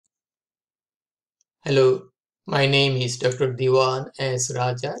Hello, my name is Dr. Dewan S.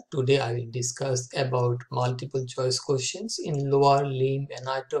 Raja. Today I will discuss about multiple choice questions in lower limb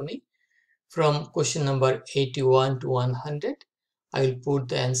anatomy from question number 81 to 100. I will put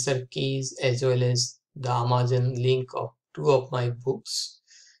the answer keys as well as the Amazon link of two of my books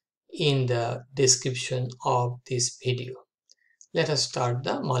in the description of this video. Let us start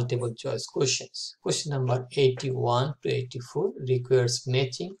the multiple choice questions. Question number 81 to 84 requires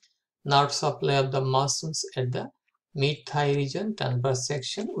matching nerve supply of the muscles at the mid-thigh region transverse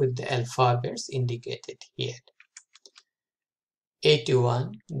section with the alphabets indicated here.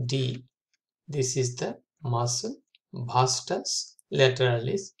 81D. This is the muscle vastus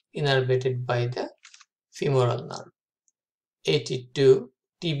lateralis innervated by the femoral nerve. 82.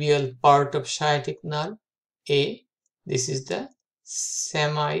 Tibial part of sciatic nerve. A. This is the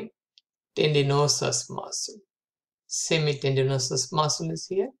semitendinosus muscle. Semitendinosus muscle is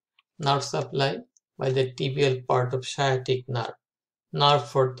here. Nerve supply by the tibial part of sciatic nerve. Nerve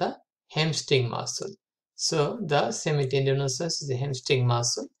for the hamstring muscle. So the semitendinosus is the hamstring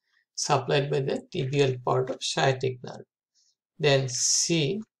muscle supplied by the tibial part of sciatic nerve. Then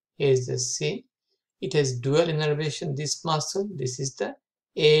C, here is the C. It has dual innervation, this muscle. This is the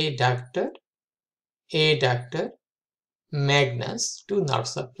adductor magnus to nerve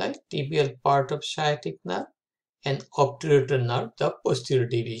supply, tibial part of sciatic nerve and obturator nerve, the posterior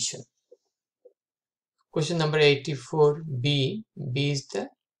division. Question number 84, B. B is the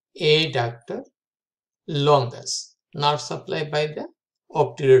adductor longus, nerve supply by the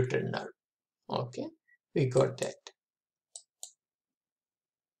obturator nerve. Okay, we got that.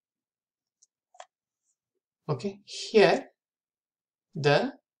 Okay, here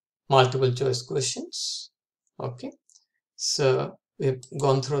the multiple choice questions. Okay, so we've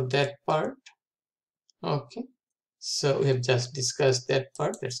gone through that part. Okay, so we have just discussed that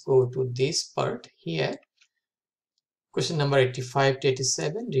part. Let's go to this part here. Question number 85 to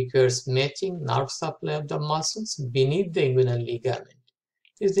 87 requires matching nerve supply of the muscles beneath the inguinal ligament.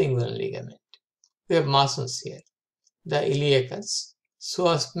 This is the inguinal ligament. We have muscles here. The iliacus,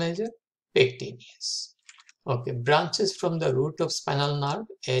 psoas major, pectineus. Okay, branches from the root of spinal nerve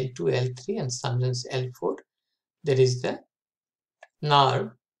L2, L3 and sometimes L4. That is the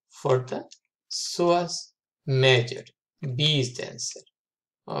nerve for the psoas major. B is the answer.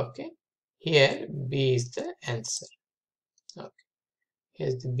 Okay, here B is the answer. Okay,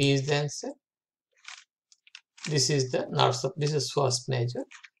 here's the B is the answer. This is the nerve supply. This is psoas major.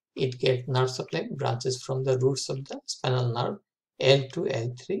 It gets nerve supply branches from the roots of the spinal nerve L2,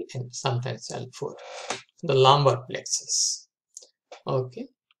 L3 and sometimes L4. The lumbar plexus. Okay.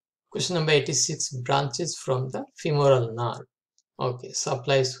 Question number 86, branches from the femoral nerve. Okay,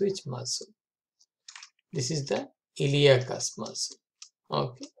 supplies which muscle? This is the iliacus muscle.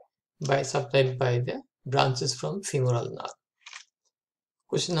 Okay, supplied by the branches from femoral nerve.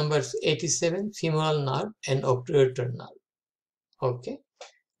 Question number 87, femoral nerve and obturator nerve. Okay,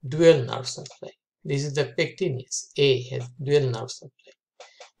 dual nerve supply. This is the pectineus. A has dual nerve supply.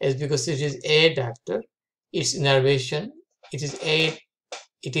 As because it is adductor, its innervation, it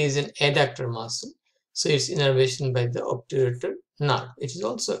is an adductor muscle, so its innervation by the obturator nerve. It is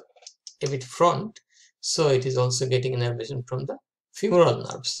also a bit front, so it is also getting innervation from the femoral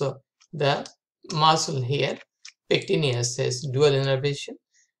nerve. So the muscle here, pectineus, has dual innervation,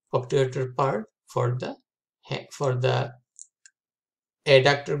 obturator part for the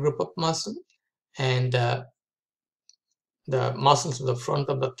adductor group of muscle, and the muscles of the front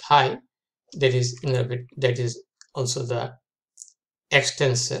of the thigh, that is innervated, that is also the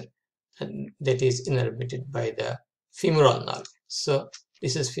extensor, and that is innervated by the femoral nerve. So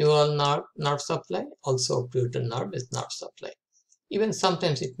this is femoral nerve supply, also obturator nerve is nerve supply. Even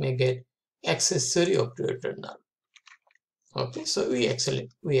sometimes it may get accessory obturator nerve. Okay, so we actually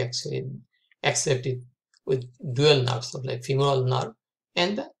accept it with dual nerve supply, femoral nerve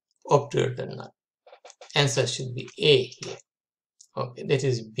and the obturator nerve. Answer should be A here. Okay, that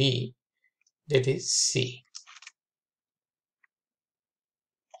is B, that is C.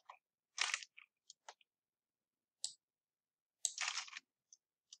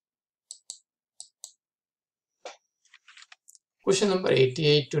 Question number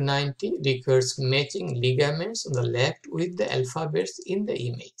 88 to 90 requires matching ligaments on the left with the alphabets in the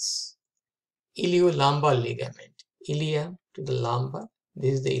image. Iliolumbar ligament, ilium to the lumbar,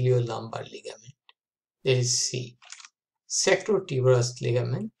 this is the iliolumbar ligament, that is C. Sacrotibialis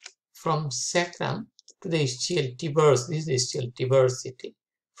ligament, from sacrum to the ischial tuberous, this is the ischial tuberosity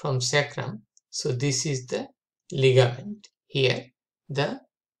from sacrum, so this is the ligament here.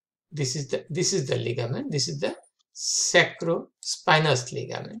 This is the ligament, this is the sacrospinous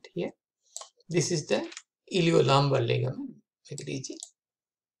ligament here. This is the iliolumbar ligament. Make it easy.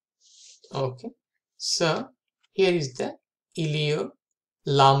 Okay, so here is the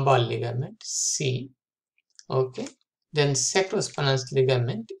iliolumbar ligament, C. Okay, then sacrospinous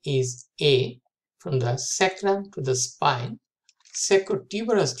ligament is A, from the sacrum to the spine.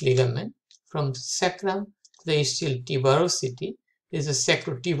 Sacrotuberous ligament from sacrum to the ischial tuberosity is a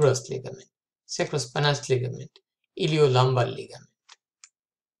sacrotuberous ligament. Sacrospinous ligament, iliolumbar ligament.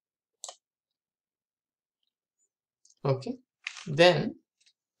 Okay, then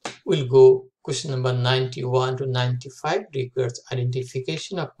we'll go question number 91 to 95, requires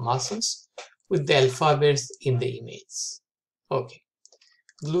identification of muscles with the alphabets in the image. Okay,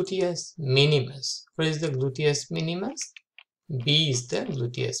 gluteus minimus. Where is the gluteus minimus? B is the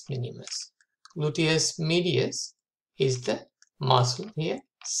gluteus minimus. Gluteus medius is the muscle here,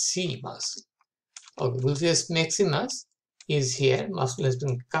 C muscle. Okay, gluteus maximus is here, muscle has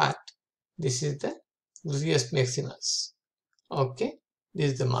been cut. This is the gluteus maximus. Okay,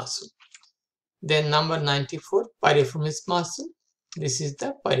 this is the muscle. Then number 94, piriformis muscle. This is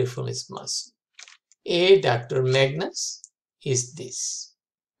the piriformis muscle. Adductor magnus is this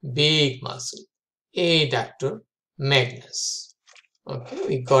big muscle, adductor magnus. Okay,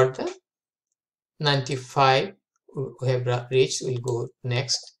 we got the 95 we have reached. We'll go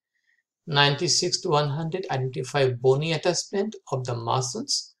next. 96 to 100, identify bony attachment of the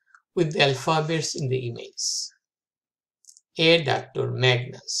muscles with the alphabets in the image. Adductor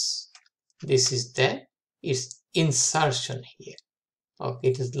magnus. This is the its insertion here. Okay,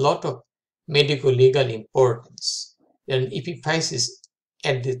 it is a lot of medico-legal importance. Then epiphysis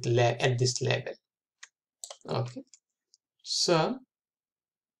at this level. Okay, so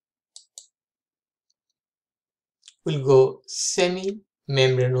we'll go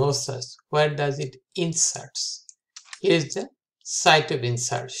semi-membranosus. Where does it inserts? Here is the site of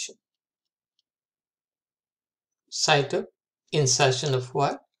insertion. Site of insertion of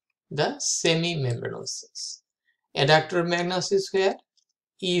what? The semi-membranosus. Adductor magnus is where?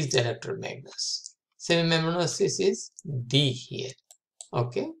 E is the adductor magnus. Semi-membranosus is D here.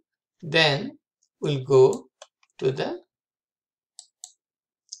 Okay, then we'll go to the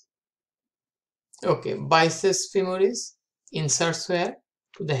biceps femoris inserts where?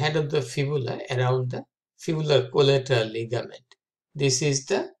 To the head of the fibula around the fibular collateral ligament. This is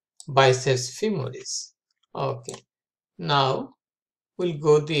the biceps femoris. Okay, now we'll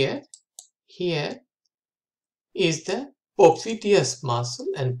go there. Here is the popliteus muscle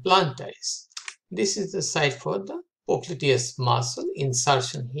and plantaris. This is the site for the popliteus muscle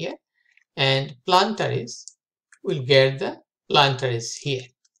insertion here, and plantaris will get the plantaris here,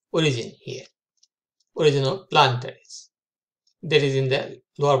 origin here, origin of plantaris. That is in the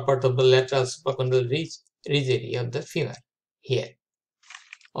lower part of the lateral supracondylar ridge area of the femur here.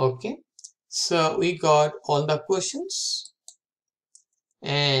 Okay, so we got all the questions,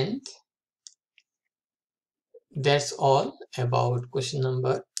 and that's all about question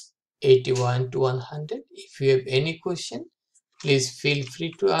number 81 to 100. If you have any question, please feel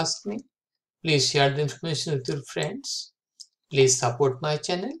free to ask me. Please share the information with your friends. Please support my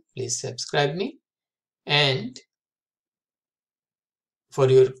channel. Please subscribe me. And for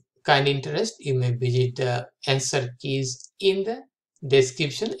your kind interest, you may visit the answer keys in the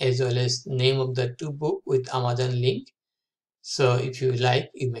description as well as name of the two books with Amazon link. So if you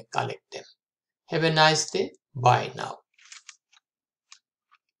like, you may collect them. Have a nice day. Bye now.